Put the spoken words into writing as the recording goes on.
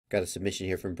Got a submission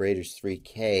here from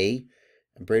Braders3k.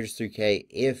 And Braders3k,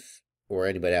 if, or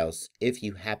anybody else, if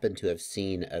you happen to have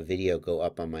seen a video go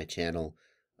up on my channel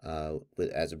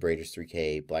as a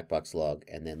Braders3k Blackbox log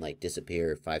and then like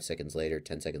disappear 5 seconds later,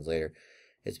 10 seconds later,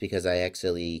 it's because I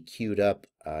actually queued up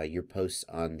your posts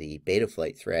on the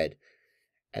Betaflight thread.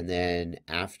 And then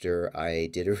after I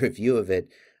did a review of it,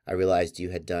 I realized you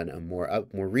had done a more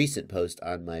recent post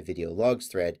on my video logs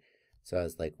thread. So I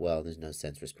was like, well, there's no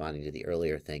sense responding to the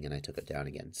earlier thing, and I took it down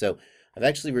again. So I've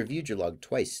actually reviewed your log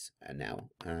twice now,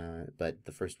 but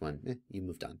the first one, you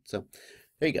moved on. So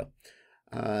there you go.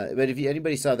 But if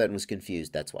anybody saw that and was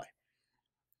confused, that's why.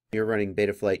 You're running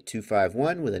Betaflight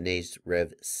 251 with a Naze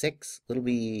Rev 6, little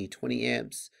B 20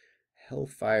 amps,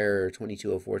 Hellfire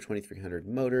 2204 2300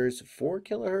 motors, 4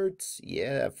 kilohertz.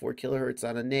 Yeah, 4 kilohertz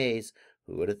on a Naze.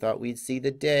 Who would have thought we'd see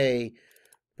the day?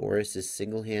 Boris is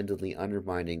single-handedly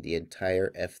undermining the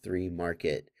entire F3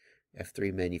 market.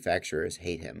 F3 manufacturers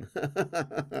hate him. No,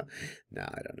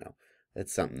 I don't know.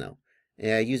 That's something, though.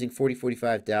 Using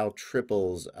 4045 Dow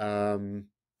triples.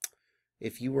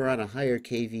 If you were on a higher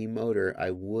kV motor, I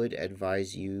would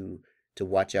advise you to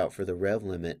watch out for the rev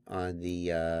limit on the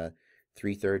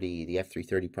 330, the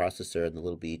F330 processor and the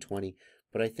little B20.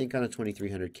 But I think on a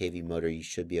 2300 kV motor, you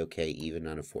should be okay, even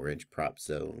on a 4-inch prop,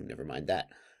 so never mind that.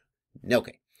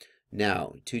 Okay.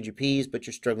 Now, tuned your P's, but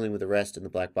you're struggling with the rest, and the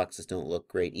black boxes don't look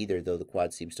great either, though the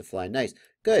quad seems to fly nice.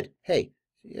 Good. Hey,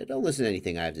 don't listen to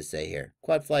anything I have to say here.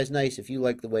 Quad flies nice if you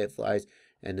like the way it flies,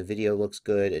 and the video looks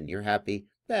good, and you're happy.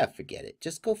 Forget it.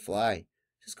 Just go fly.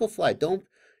 Just go fly. Don't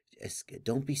be a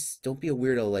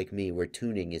weirdo like me, where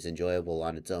tuning is enjoyable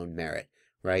on its own merit,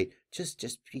 right? Just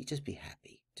be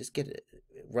happy. Just get it.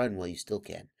 Run while you still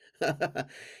can.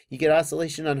 You get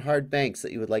oscillation on hard banks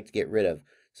that you would like to get rid of.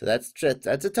 So that's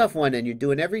a tough one, and you're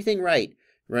doing everything right.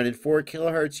 You're running 4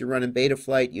 kilohertz, you're running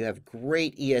Betaflight, you have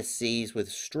great ESCs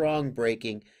with strong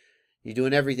braking. You're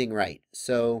doing everything right.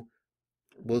 So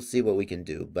we'll see what we can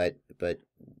do, but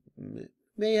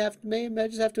may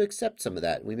just have to accept some of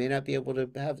that. We may not be able to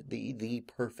have the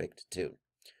perfect tune.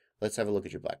 Let's have a look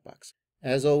at your black box.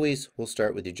 As always, we'll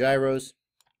start with your gyros.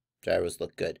 Gyros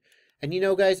look good. And you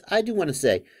know, guys, I do want to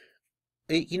say,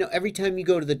 every time you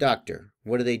go to the doctor,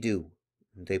 what do?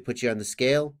 They put you on the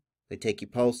scale, they take your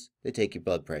pulse, they take your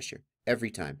blood pressure,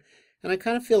 every time. And I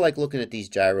kind of feel like looking at these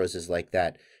gyros is like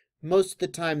that. Most of the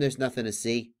time there's nothing to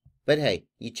see, but hey,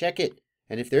 you check it,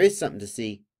 and if there is something to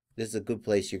see, this is a good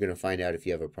place you're going to find out if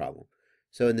you have a problem.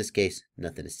 So in this case,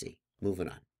 nothing to see. Moving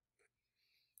on.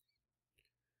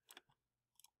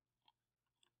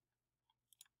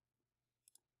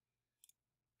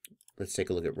 Let's take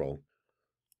a look at roll.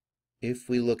 If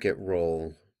we look at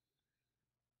roll,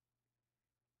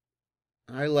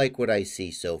 I like what I see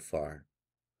so far.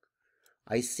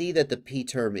 I see that the P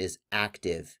term is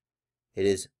active. It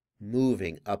is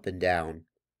moving up and down.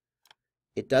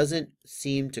 It doesn't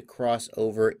seem to cross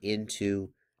over into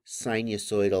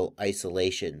sinusoidal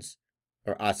oscillations,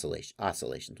 what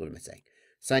am I saying?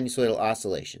 Sinusoidal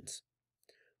oscillations.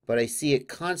 But I see it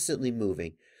constantly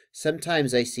moving.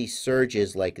 Sometimes I see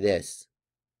surges like this.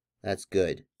 That's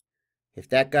good. If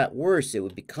that got worse, it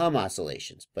would become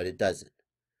oscillations, but it doesn't.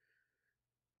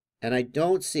 And I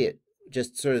don't see it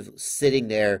just sort of sitting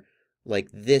there like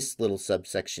this little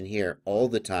subsection here all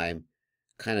the time,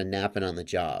 kind of napping on the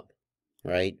job,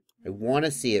 right? I want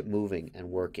to see it moving and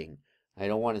working. I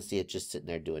don't want to see it just sitting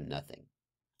there doing nothing.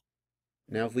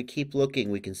 Now, if we keep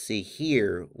looking, we can see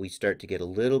here we start to get a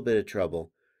little bit of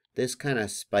trouble. This kind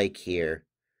of spike here,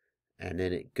 and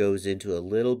then it goes into a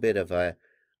little bit of a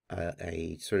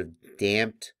sort of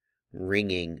damped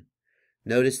ringing.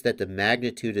 Notice that the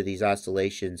magnitude of these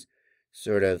oscillations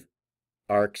sort of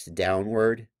arcs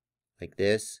downward like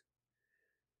this.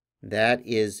 That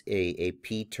is a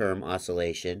P-term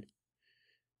oscillation.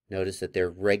 Notice that they're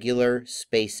regular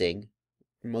spacing,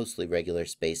 mostly regular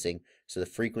spacing, so the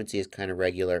frequency is kind of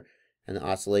regular, and the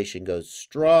oscillation goes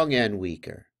strong and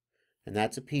weaker. And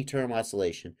that's a P-term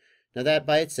oscillation. Now that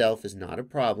by itself is not a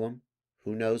problem.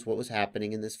 Who knows what was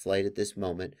happening in this flight at this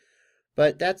moment.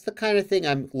 But that's the kind of thing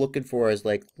I'm looking for, as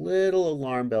like little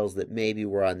alarm bells that maybe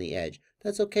we're on the edge.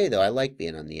 That's okay though, I like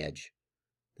being on the edge.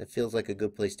 That feels like a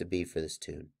good place to be for this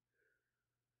tune.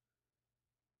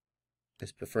 I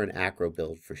prefer an acro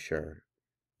build for sure.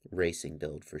 Racing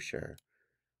build for sure.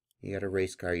 You got a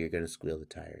race car, you're going to squeal the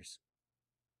tires.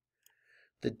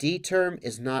 The D term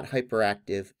is not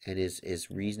hyperactive and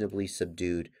is reasonably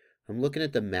subdued. I'm looking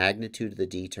at the magnitude of the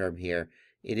D term here.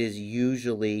 It is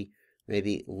usually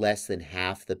maybe less than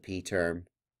half the P term.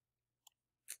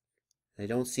 I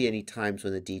don't see any times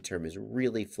when the D term is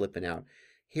really flipping out.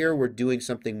 Here we're doing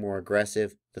something more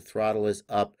aggressive. The throttle is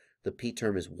up, the P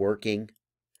term is working,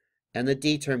 and the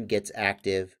D term gets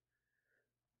active,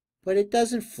 but it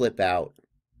doesn't flip out.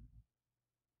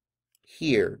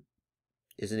 Here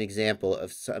is an example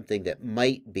of something that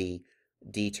might be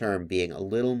D term being a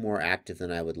little more active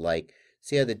than I would like.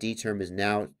 See how the D term is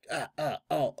now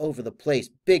all over the place,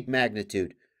 big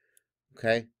magnitude,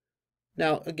 okay?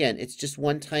 Now, again, it's just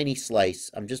one tiny slice.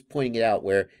 I'm just pointing it out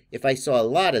where if I saw a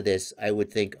lot of this, I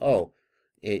would think, oh,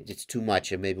 it's too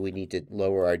much and maybe we need to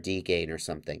lower our D gain or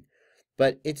something.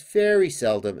 But it's very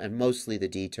seldom, and mostly the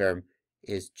D term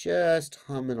is just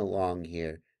humming along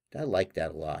here. I like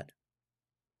that a lot.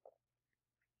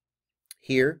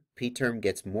 Here, P term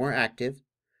gets more active.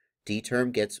 D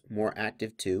term gets more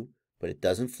active too, but it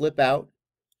doesn't flip out,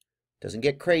 doesn't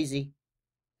get crazy.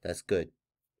 That's good.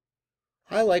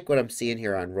 I like what I'm seeing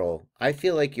here on roll. I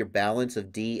feel like your balance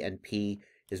of D and P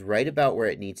is right about where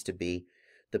it needs to be.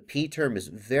 The P term is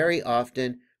very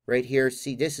often right here.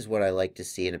 See, this is what I like to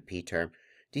see in a P term.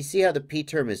 Do you see how the P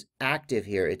term is active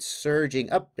here? It's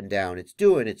surging up and down. It's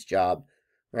doing its job,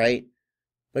 right?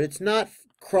 But it's not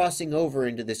crossing over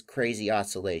into this crazy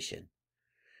oscillation.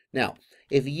 Now,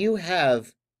 if you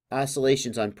have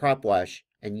oscillations on prop wash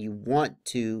and you want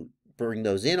to bring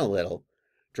those in a little,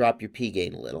 drop your P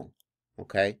gain a little,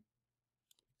 okay?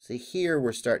 So here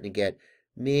we're starting to get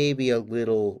maybe a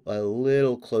little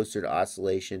closer to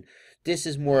oscillation. This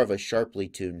is more of a sharply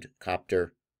tuned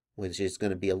copter, which is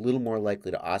going to be a little more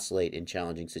likely to oscillate in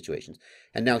challenging situations.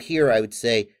 And now here I would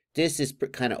say this is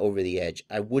kind of over the edge.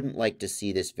 I wouldn't like to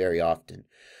see this very often.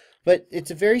 But it's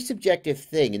a very subjective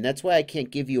thing, and that's why I can't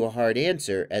give you a hard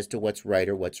answer as to what's right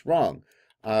or what's wrong.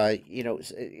 You know,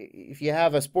 if you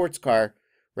have a sports car,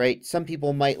 right, some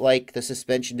people might like the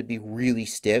suspension to be really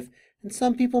stiff, and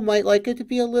some people might like it to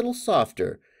be a little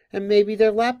softer. And maybe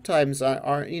their lap times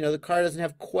aren't, you know, the car doesn't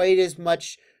have quite as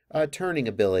much turning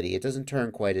ability. It doesn't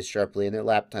turn quite as sharply, and their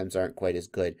lap times aren't quite as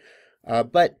good.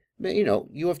 But, you know,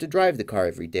 you have to drive the car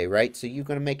every day, right? So you're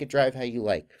going to make it drive how you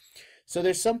like. So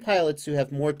there's some pilots who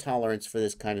have more tolerance for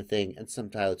this kind of thing, and some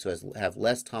pilots who have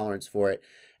less tolerance for it,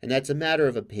 and that's a matter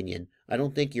of opinion. I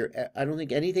don't think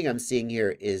anything I'm seeing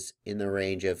here is in the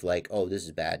range of like, oh, this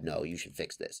is bad. No, you should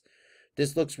fix this.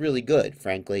 This looks really good,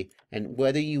 frankly, and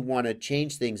whether you want to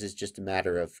change things is just a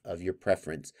matter of your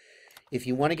preference. If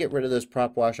you want to get rid of those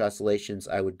prop wash oscillations,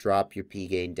 I would drop your P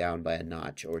gain down by a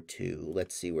notch or two.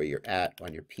 Let's see where you're at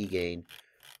on your P gain.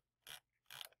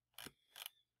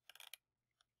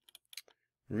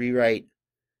 Rewrite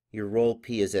your roll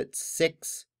P is at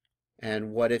 6,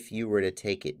 and what if you were to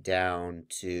take it down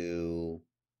to,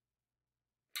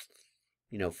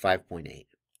 you know, 5.8?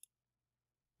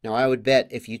 Now, I would bet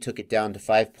if you took it down to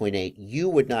 5.8, you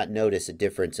would not notice a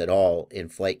difference at all in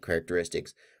flight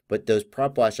characteristics, but those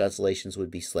prop wash oscillations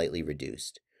would be slightly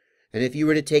reduced. And if you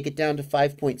were to take it down to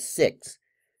 5.6,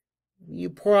 you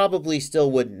probably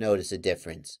still wouldn't notice a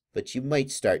difference, but you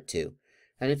might start to.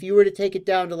 And if you were to take it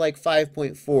down to like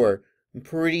 5.4, I'm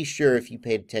pretty sure if you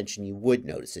paid attention, you would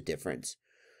notice a difference.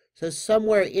 So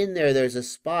somewhere in there, there's a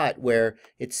spot where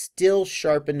it's still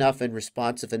sharp enough and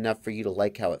responsive enough for you to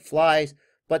like how it flies,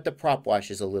 but the prop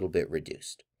wash is a little bit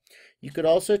reduced. You could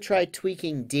also try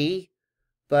tweaking D,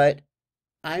 but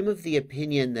I'm of the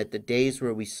opinion that the days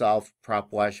where we solve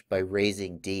prop wash by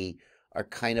raising D are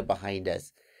kind of behind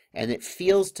us. And it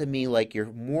feels to me like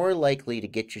you're more likely to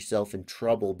get yourself in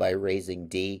trouble by raising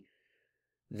D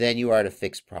than you are to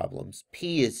fix problems.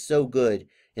 P is so good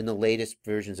in the latest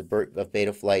versions of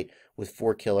Betaflight with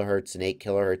 4 kilohertz and 8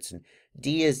 kilohertz. And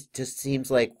D just seems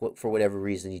like, for whatever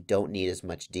reason, you don't need as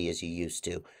much D as you used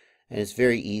to. And it's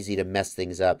very easy to mess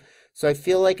things up. So I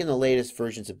feel like in the latest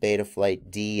versions of Betaflight,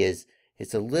 D is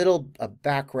a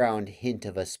background hint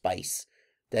of a spice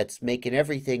that's making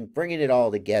everything, bringing it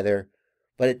all together.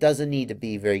 But it doesn't need to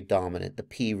be very dominant. The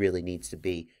P really needs to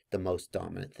be the most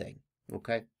dominant thing,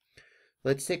 okay?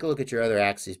 Let's take a look at your other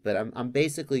axes, but I'm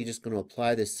basically just going to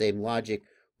apply this same logic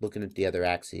looking at the other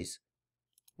axes.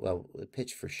 Well, the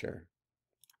pitch for sure.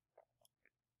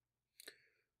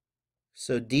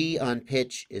 So D on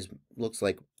pitch looks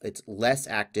like it's less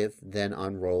active than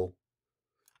on roll.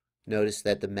 Notice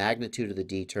that the magnitude of the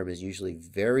D term is usually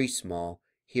very small.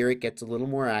 Here it gets a little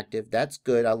more active. That's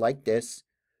good. I like this.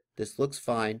 This looks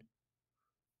fine.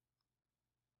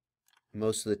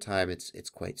 Most of the time it's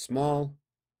quite small.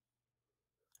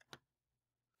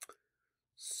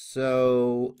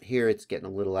 So here it's getting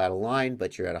a little out of line,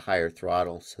 but you're at a higher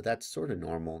throttle, so that's sort of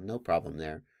normal. No problem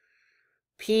there.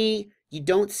 P, you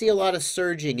don't see a lot of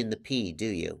surging in the P, do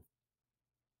you?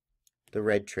 The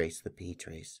red trace, the P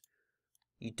trace.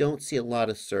 you don't see a lot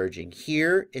of surging.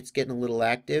 Here, it's getting a little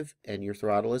active and your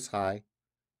throttle is high.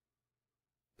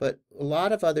 But a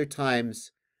lot of other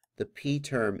times, the P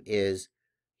term is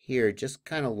here just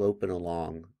kind of loping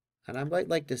along. And I might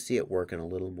like to see it working a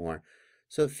little more.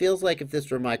 So it feels like if this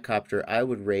were my copter, I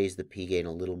would raise the P gain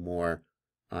a little more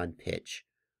on pitch.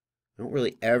 I don't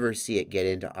really ever see it get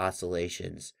into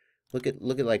oscillations. Look at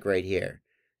like right here.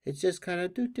 It's just kind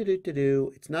of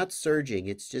do. It's not surging.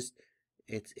 It's just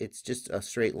a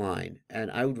straight line.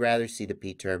 And I would rather see the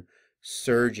P term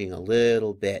surging a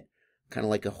little bit, kind of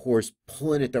like a horse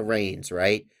pulling at the reins,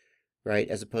 right? Right,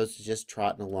 as opposed to just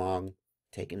trotting along,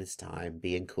 taking its time,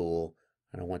 being cool.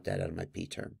 I don't want that out of my P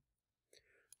term.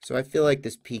 So I feel like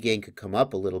this P gain could come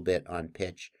up a little bit on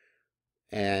pitch.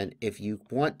 And if you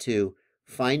want to,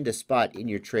 find a spot in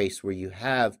your trace where you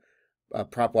have a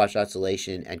prop wash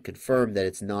oscillation and confirm that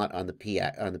it's not on the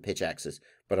pitch axis,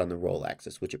 but on the roll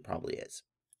axis, which it probably is.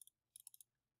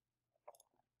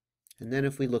 And then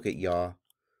if we look at yaw,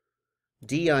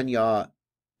 D on yaw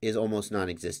is almost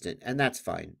non-existent, and that's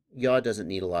fine. Yaw doesn't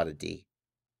need a lot of D.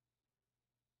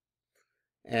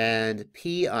 And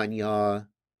P on yaw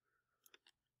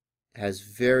has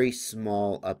very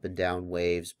small up and down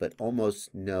waves, but almost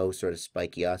no sort of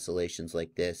spiky oscillations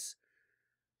like this.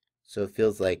 So it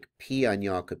feels like P on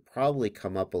yaw could probably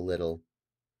come up a little,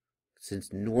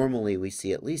 since normally we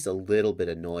see at least a little bit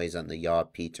of noise on the yaw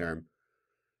P term.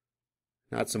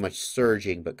 Not so much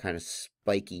surging, but kind of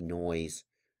spiky noise.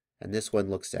 And this one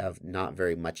looks to have not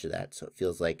very much of that, so it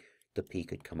feels like the P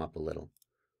could come up a little.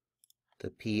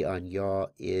 The P on yaw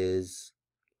is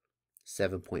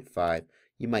 7.5.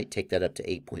 You might take that up to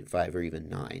 8.5 or even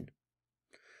 9.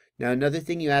 Now, another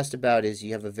thing you asked about is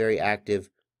you have a very active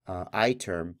I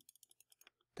term.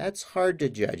 That's hard to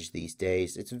judge these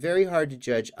days. It's very hard to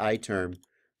judge I term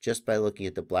just by looking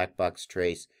at the black box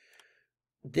trace.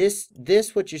 This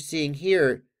what you're seeing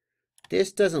here,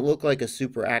 this doesn't look like a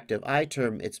super active I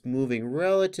term. It's moving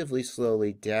relatively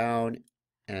slowly down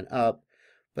and up.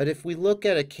 But if we look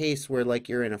at a case where like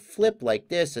you're in a flip like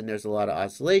this and there's a lot of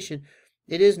oscillation,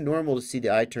 it is normal to see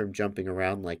the I term jumping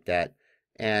around like that.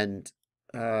 And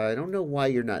I don't know why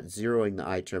you're not zeroing the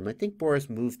I term. I think Boris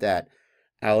moved that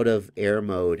out of air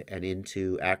mode and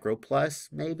into Acro Plus,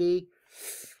 maybe.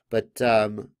 But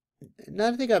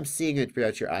nothing I'm seeing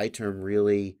about your I term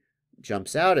really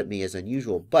jumps out at me as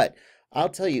unusual. But I'll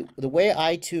tell you, the way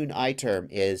I tune I term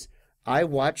is I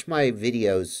watch my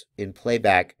videos in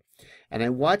playback, and I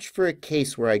watch for a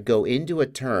case where I go into a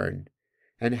turn,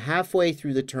 and halfway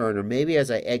through the turn, or maybe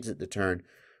as I exit the turn,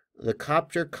 the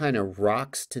copter kind of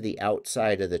rocks to the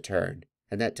outside of the turn.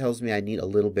 And that tells me I need a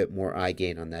little bit more I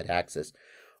gain on that axis.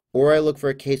 Or I look for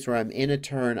a case where I'm in a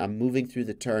turn, I'm moving through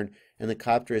the turn, and the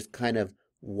copter is kind of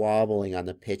wobbling on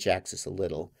the pitch axis a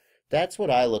little. That's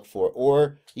what I look for.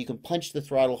 Or you can punch the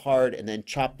throttle hard and then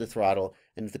chop the throttle,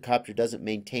 and if the copter doesn't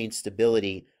maintain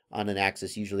stability on an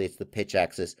axis, usually it's the pitch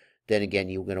axis, then again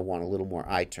you're going to want a little more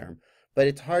I term. But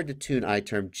it's hard to tune I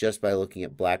term just by looking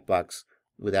at Blackbox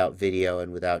without video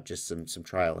and without just some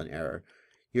trial and error.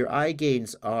 Your I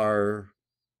gains are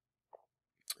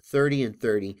 30 and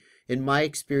 30. In my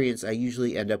experience, I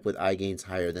usually end up with I gains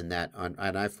higher than that on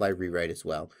iFly Rewrite as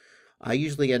well. I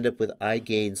usually end up with I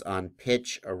gains on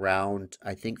pitch around,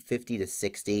 I think, 50 to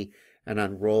 60, and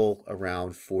on roll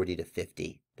around 40 to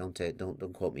 50.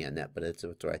 Don't quote me on that, but that's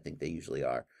what I think they usually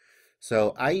are.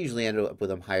 So I usually end up with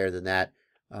them higher than that.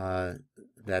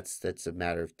 That's a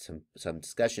matter of some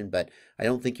discussion, but I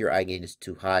don't think your I gain is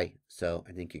too high, so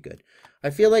I think you're good.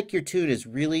 I feel like your tune is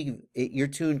your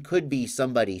tune could be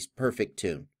somebody's perfect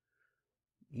tune.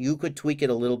 You could tweak it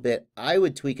a little bit. I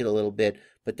would tweak it a little bit,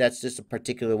 but that's just a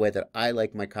particular way that I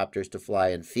like my copters to fly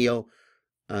and feel.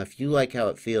 If you like how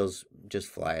it feels, just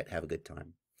fly it. Have a good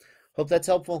time. Hope that's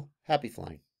helpful. Happy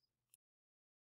flying.